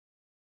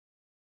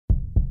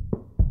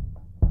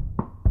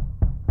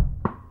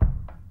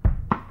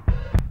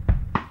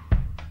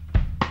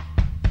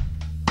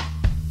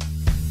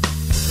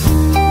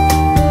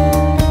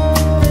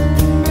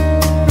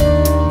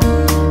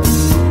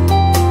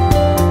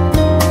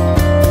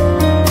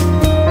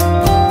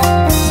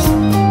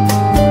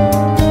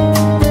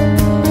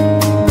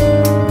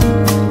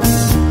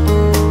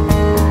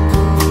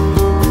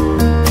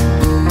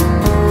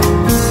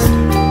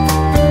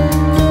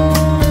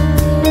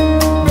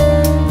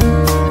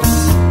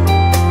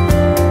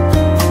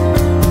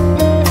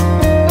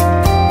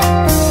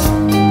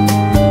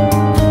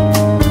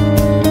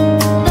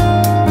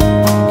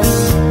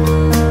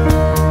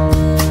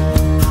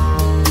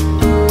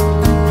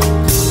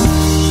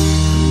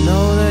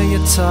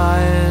get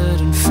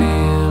tired and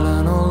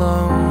feeling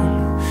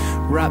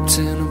alone, wrapped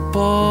in a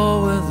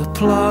ball with a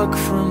plug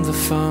from the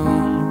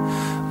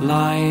phone,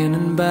 lying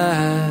in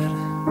bed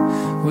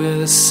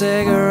with a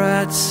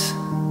cigarette.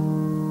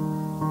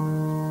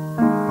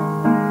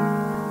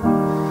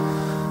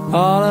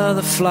 All of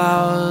the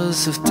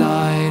flowers have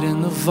died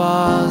in the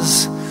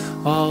vase.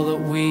 All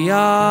that we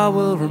are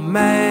will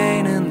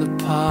remain in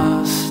the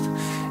past.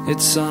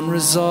 It's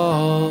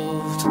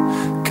unresolved,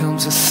 come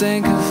to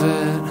think of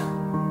it.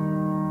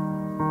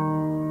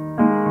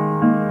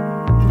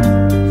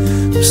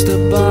 I'm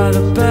stood by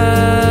the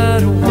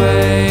bed,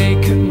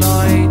 awake at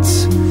night,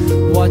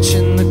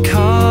 watching